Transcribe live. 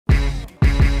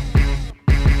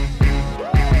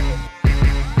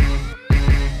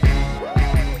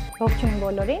Ողջույն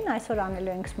բոլորին, այսօր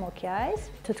անելու ենք Smokey eyes,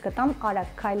 ցույց կտամ արագ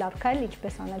քայլ առ քայլ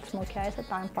ինչպես անել Smokey eyes-ը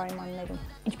տան պայմաններում։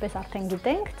 Ինչպես արդեն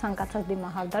գիտենք, ցանկացած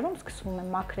դիմահարդարում սկսվում է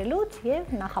մաքրելուց եւ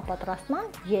նախապատրաստման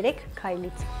 3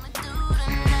 քայլից։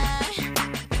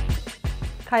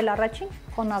 Քայլ առաջին՝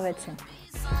 խոնավեցում։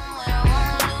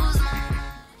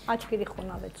 Աչքերի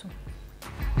խոնավեցում։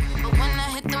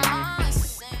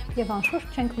 Եվ անշուշտ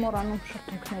չենք մոռանում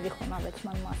շրթունքների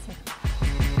խոնավեցման մասին։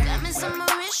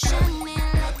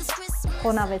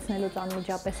 Խոնավեցնելուց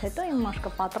անմիջապես հետո իմ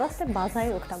մաշկը պատրաստ է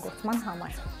բազայի օգտագործման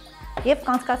համար։ Եվ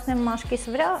կանցկացնեմ մաշկիս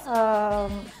վրա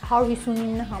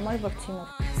 159 համար վրձինով։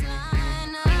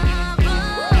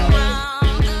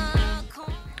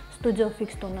 Ստուդիո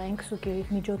ֆիքս տոնային քսուկի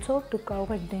միջոցով դուք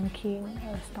կարող եք դեմքին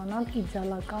ստանալ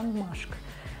իդեալական մաշկ։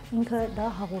 Ինքը դա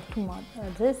հաղորդում է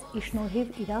ձեզ ի շնորհիվ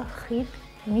իր խիտ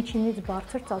միջինից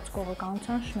բարձր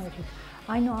ծածկողականության շնորհիվ։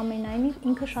 Այնուամենայնիվ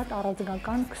ինքը շատ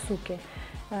առաձգական քսուկ է,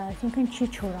 այսինքն չի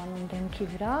չորանում դեմքի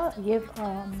վրա եւ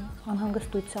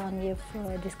անհանգստության եւ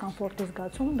դիսկոմֆորտի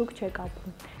զգացում դուք չեք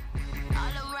ապրում։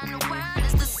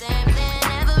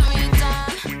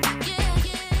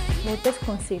 Որպես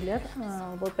կոնսիլեր,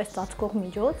 որպես ծածկող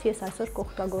միջոց, ես այսօր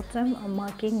կօգտագործեմ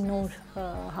MAC-ի նոր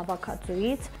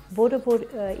հավաքածուից, որը որ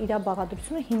իր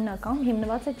բաղադրությունը հիմնականում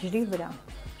հիմնված է ջրի վրա։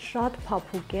 Շատ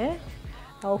փափուկ է,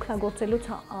 օգտագործելուց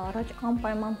առաջ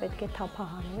անպայման պետք է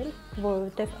թափահարել,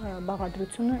 որովհետև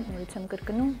բաղադրությունը, նորից եմ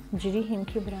կրկնում, ջրի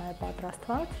հիմքի վրա է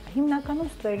պատրաստված։ Հիմնականում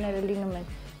ստվերները լինում են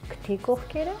քթի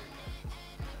կողքերը,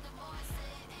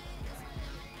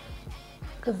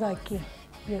 կզակի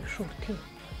եւ շուրթի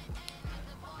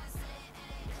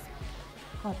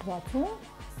հատվածում,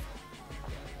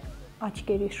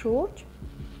 աչքերի շուրջ,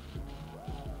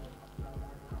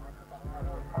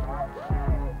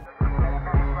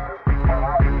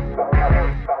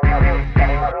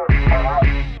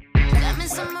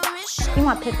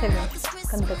 հիմա թեթևին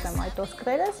կնդրեմ այդ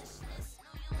ոսկրերս։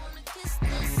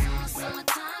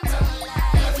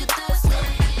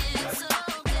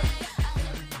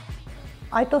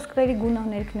 Այդ ոսկրերի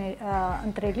գունաներքն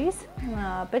ընտրելիս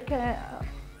պետք է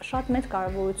շատ մեծ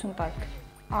կարևորություն տալ։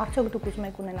 Արդյոք դուք ուզում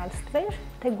եք ունենալ ստվեր,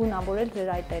 թե գունավորել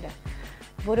ձեր այտերը,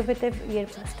 որովհետև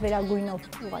երբ ստվերագույնով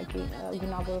ուղղակի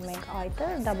գունավորում ենք այտը,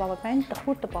 դա բավականին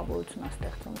տխուր տպավորություն է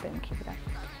ստեղծում դեմքի վրա։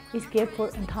 Իսկ երբ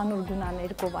որ ընդհանուր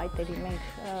գունաներկով այտերի մենք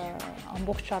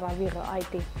ամբողջ շարավիղը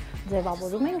այտի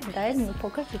ձևավորում ենք, դա էլ մի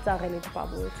փոքր ծիծաղելի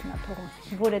տպավորություն է թողում,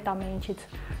 որ այդ ամեն ինչից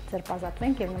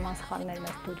ձերբազատվենք եւ նման սխալներ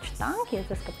մեզ դուր չտանք, ես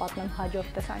ձեզ կպատմեմ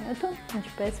հաջորդ տեսանյութում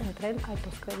ինչպես ընտրել այդ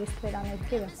ոսկրերի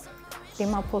ստվերաներկերը։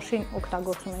 Դիմափոշին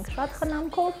օգտագործում ենք շատ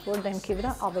խնամքով, որ դեմքի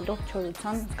վրա ավելորդ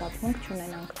չորության զգացմունք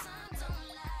չունենանք։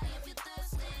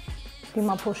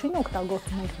 Դիմափոշին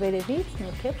օգտագործում ենք վերևից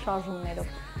ներքև շարժումներով,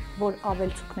 որ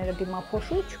ավելցուկները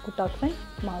դիմափոշու չկուտակվեն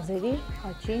մազերի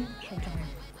աճի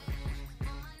շրջանում։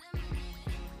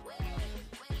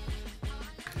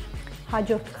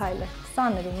 Հաջորդ քայլը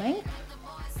սանրում ենք։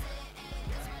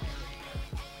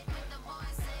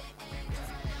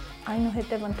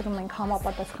 Այնուհետև ընտրում ենք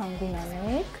համապատասխան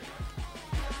գունաներկ։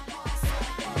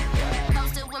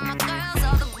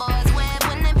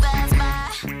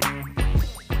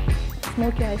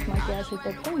 Smokey eyes մակիաժի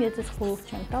դեպքում ես ձեզ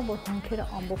խորհուրդ չեմ տա, որ հոնքերը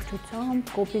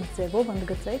ամբողջությամբ կոպիտ ձևով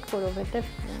ընդգծեք, որովհետև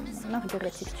նախ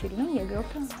գեղեցիկ չի լինում,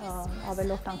 երկրորդը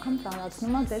ավելորդ անգամ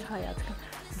ծանրացնում է ձեր հայացքը։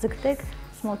 Ձգտեք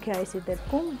Smokey eyes-ի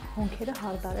դեպքում հոնքերը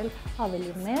հարդարել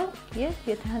ավելի մեղ եւ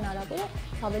եթե հնարավոր է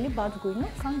ավելի բաց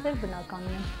գույնով, քան ձեր բնականն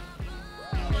է։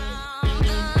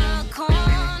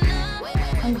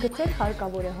 Ընդգծել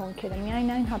հարկավոր է հոնքերը միայն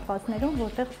այն հատվածներում,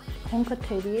 որտեղ հոնքը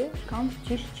թերի է կամ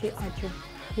ճիշտ չի աճում։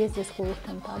 Ես ձեզ խորհուրդ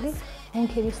եմ տալիս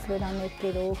հոնքերի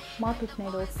ստվերաներկերով,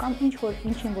 մատուցներով կամ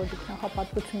ինչին որ դուք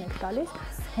նախապատվություն եք տալիս,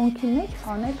 հոնքի մեջ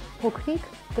անել փոքրիկ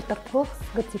կտրտվող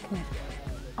գծիկներ։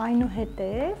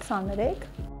 Այնուհետև սանրեք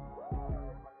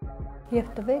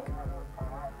եւ տվեք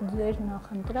ձեր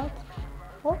նախընտրած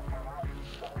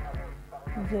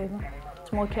ձևը։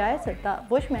 Smokey eyes-ը դա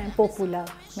ոչ միայն պոպուլար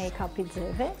մեյքափի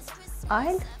ձև է,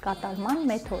 այլ կատարման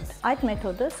մեթոդ։ Այդ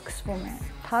մեթոդը սկսվում է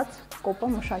թաց կոպը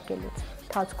մշակելուց։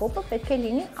 Թաց կոպը պետք է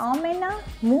լինի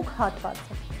ամենամուգ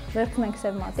հատվածը։ Վերցնում ենք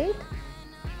սև մատիտ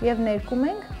եւ ներկում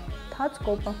ենք թաց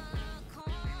կոպը։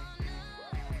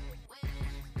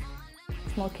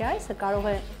 Smokey eyes-ը կարող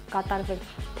է կատարվել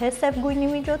թե սև գույնի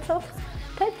միջոցով,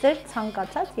 թե ձեր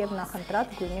ցանկացած եւ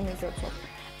նախընտրած գույնի միջոցով։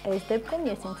 Այս դեպքում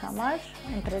ես ինձ համար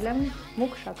ընտրել եմ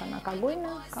մուգ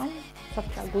շագանակագույնը կամ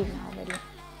սրճագույնը ավելի։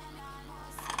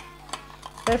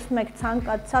 Վերցնում եք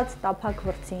ցանկացած տափակ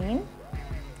վրձին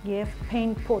եւ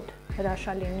paint pot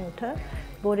հրաշալի նյութը,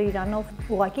 որը իրանով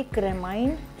ուղղակի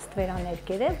կրեմային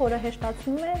ստվերաներկեր է, որը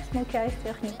հեշտացնում է Smokey eyes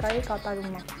տեխնիկայի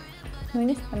կատարումը։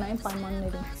 նույնիսկ տնային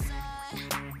պայմաններում։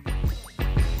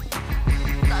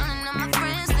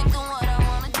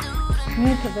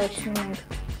 Նյութը վերցնում ենք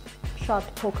շատ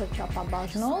փոքր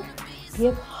չափաբաժնով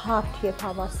եւ հարթ եւ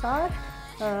հավասար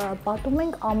պատում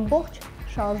ենք ամբողջ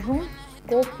շարժում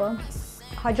կոպը։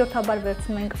 Հաջորդաբար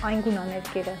վերցնում ենք այն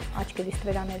գունաներկերը, աչքերի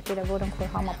ստվերաներկերը, որոնք որ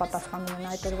համապատասխանում են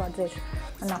այդ օրվա ձեր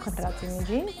նախընտրած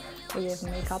իմիջին եւ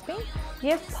մեյքափին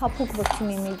եւ փափուկ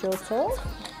վրձինի միջոցով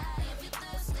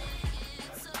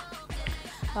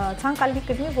ցանկալի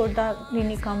կլինի, որ դա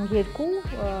լինի կամ երկու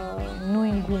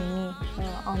նույն գույնի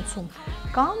անցում,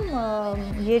 կամ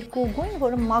երկու գույն,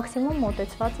 որը մաքսիմում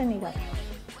մոտեցված են իրար։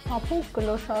 Փափուկ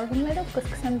կլոր շարժումներով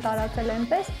կսկսեմ տարածել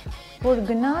այնպես, որ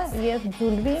գնա եւ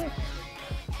ձուլվի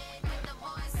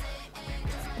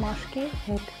մաշկի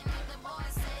հետ։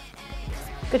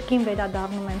 Կրկին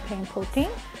վերադառնում եմ paint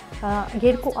pot-ին,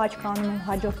 երկու աչք անում եմ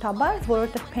հաջորդաբար,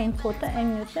 որովհետև paint pot-ը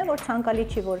այն նյութն է, որ ցանկալի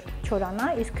չի, որ չորանա,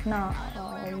 իսկ նա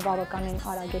բավականին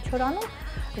արագ է չորանում,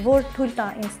 որ թույլ տա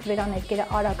ինձ ստվերաներկերը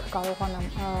արագ կարողանամ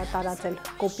տարածել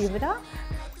կոպի վրա։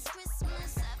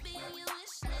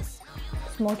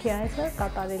 Smokey eyes-ը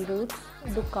կատարելուց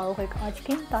դուք կարող եք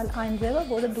աչքին տալ այն ձևը,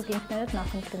 որը դուք ինքներդ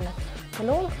նախընտրում եք։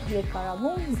 Կլոր,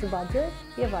 երկարավուն, ձվաձև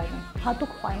եւ այլն։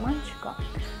 Հատուկ պայման չկա։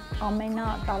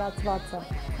 Ամենատարածվածը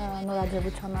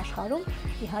նորաձևության աշխարհում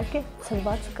իհարկե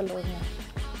ցրված կլորն է։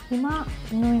 Հիմա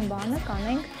նույն բանը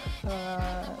կանենք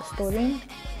ստորին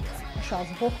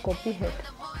շարժվող կոպի հետ։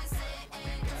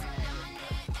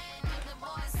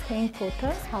 Paint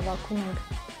pot-ը հավաքում ենք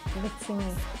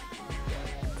վրձինի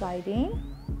ծայրին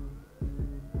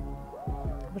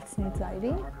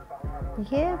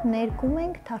եւ ներկում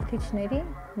ենք թարթիչների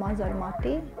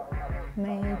մազարմատի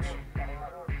մեջ։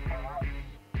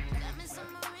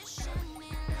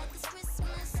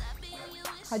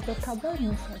 Հաջորդաբար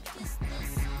մյուս աչքը։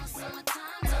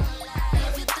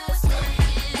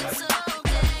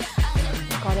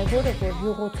 Կարևորը, որ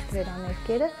յուղոտ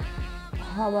ստվերաներկերը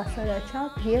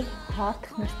հավասարաչափ եւ հարթ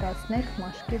նստացնեք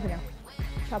մաշկի վրա։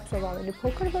 Չափսով ավելի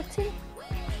փոքր վրձին,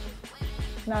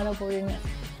 հնարավորինս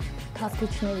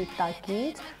թարթիչների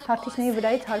տակից, թարթիչների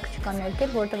վրայից հարկ չկա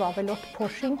ներկել, որովհետև ավելորդ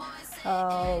փոշին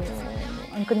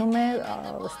ընկնում է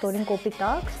ստորին կոպի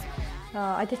տակ,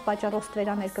 այդ իսկ պատճառով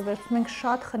ստվերաներկը վերցնում ենք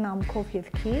շատ խնամքով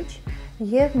եւ քիչ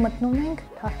եւ մտնում ենք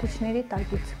թարթիչների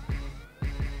տակից։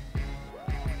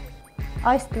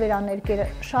 Այս ստվերաներկերը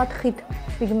շատ խիտ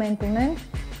պիգմենտ ունեն,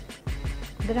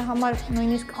 դրա համար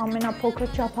նույնիսկ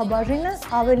ամենափոքր չափաբաժինը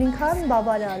ավելին քան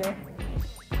բավարար է։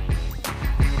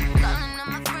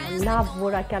 Լավ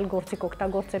որակյալ գործիք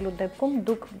օգտագործելու դեպքում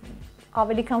դուք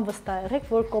ավելի քան վստահ եղեք,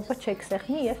 որ կոպը չեք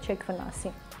սեղմի եւ չեք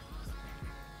վնասի։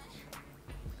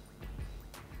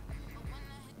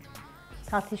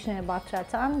 Թարթիչները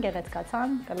բարձրացան,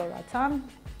 գեղեցկացան, կլորացան,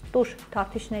 տուշ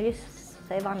թարթիչների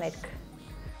սևաներկ։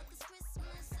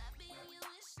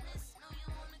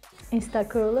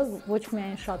 Instacurl-ը ոչ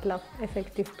միայն շատ լավ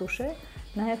էֆեկտիվ տուշ է,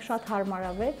 նաև շատ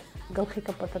հարմարավետ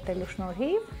գլխիկը պտտելու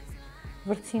շնորհիվ,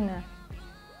 վրձինը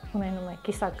ունենում է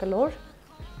կիսակլոր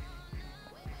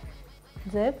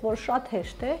ձև, որ շատ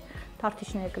հեշտ է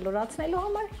թարթիչները կլորացնելու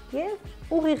համար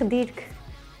եւ ուղիղ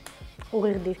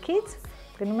դիրքից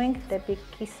գնում ենք դեպի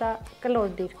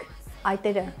կիսակլոր դիրք։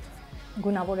 Այտերը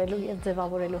գունավորելու եւ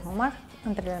ձևավորելու համար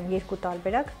ընտրել եմ երկու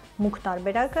տարբերակ, մուգ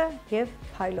տարբերակը եւ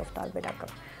փայլով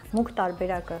տարբերակը։ Մուգ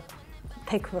տարբերակը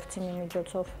թեք վրձինի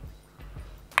միջոցով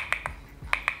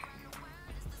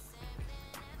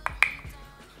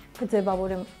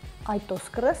կձևավորեմ այդ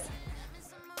տոսկրս,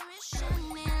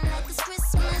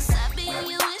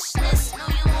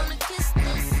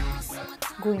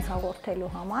 գույն հաղորդելու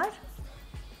համար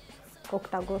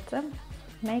կօգտագործեմ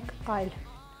մեկ այլ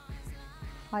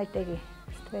այտերի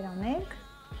ստվերաներկ,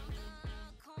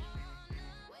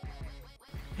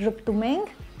 ժպտում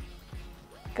ենք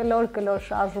կլոր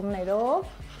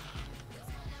շարժումներով,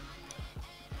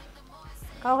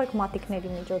 կարող եք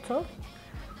մատիկների միջոցով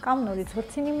կամ նորից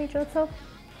վրձինի միջոցով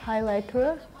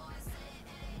highlighter-ը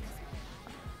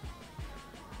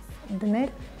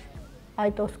դնել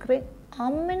այդ ոսկրի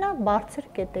ամենաբարձր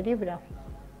կետերի վրա։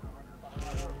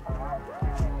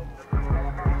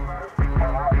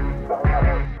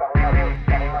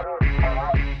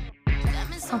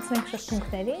 Անցնենք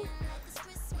շրթունքներին,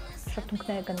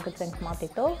 շրթունքները կընդգծենք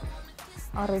մատիտով,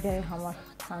 առօրյայի համար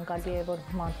ցանկալի է, որ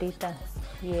մատիտը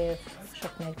և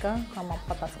շրթներկը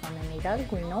համապատասխանեն իրար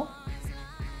գույնով։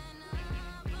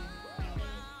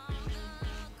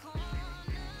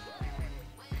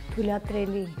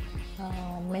 Թույլատրելի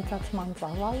մեծացման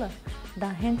ծավալը դա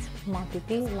հենց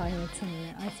մատիտի լայնությունն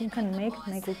է, այսինքն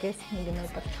 1-1.5 մմ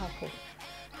չափով։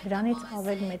 Դրանից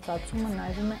ավել մեծացումը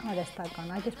նայվում է արհեստական,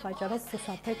 այդ իսկ պատճառով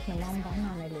խուսափեք նման բան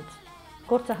անելուց։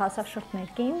 Գործը հասավ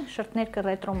շրթներկին, շրթներկը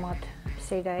ռետրոմատ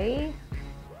սերիայի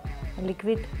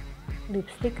լիկվիդ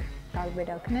լիպստիկ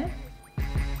տարբերակն է։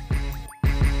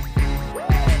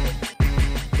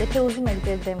 Եթե ուզում եք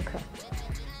ձեր դեմքը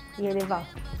երևա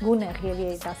գունեղ եւ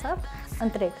երիտասարդ,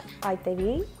 ընտրեք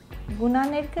այտերի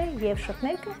գունաներկը եւ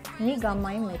շրթներկը մի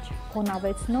գամմայի մեջ,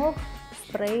 խոնավեցնող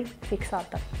սպրեյ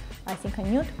ֆիքսատոր, այսինքն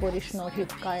նյութ, որի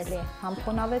շնորհիվ կարելի է համ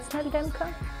խոնավեցնել դեմքը,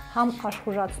 համ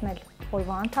աշխուժացնել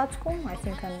օրվա ընթացքում,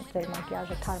 այսինքն ձեր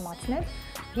մակիաժը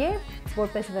թարմացնել եւ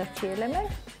որպես վերջի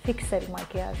էլեմենտ ֆիքսել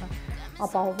մակիաժը,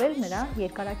 ապահովել նրա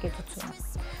երկարակեցությունը։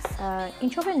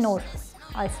 Ինչով է նոր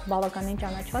այս բավականին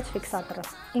ճանաչված ֆիքսատորը։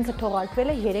 Ինքը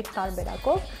թողարկվել է 3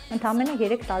 տարբերակով, ընդամենը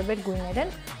 3 տարբեր գույներ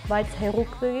են, բայց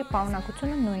հեղուկների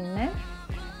պարունակությունը նույնն է։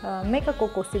 Մեկը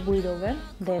կոկոսի բույրով է,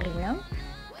 դեղինը,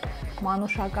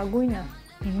 մանուշակագույնը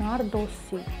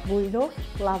նարդոսի բույրով,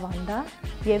 լավանդա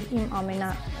եւ իմ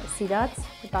ամենասիրած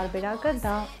տարբերակը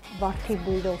դա վարդի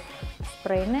բույրով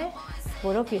սպրեյն է,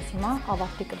 որով ես հիմա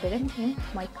ավարտի կբերեմ իմ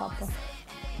մայքափը։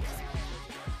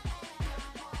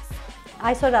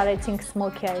 Այսօր արեցինք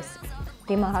Smokey այս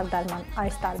դիմահարդարման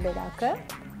այս տարբերակը,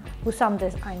 հուսամ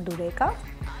ձեզ այն դուր եկավ,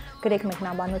 գրեք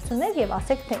մեկնաբանություններ եւ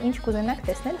ասեք, թե ինչ կուզենաք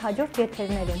տեսնել հաջորդ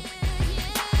եթերներում։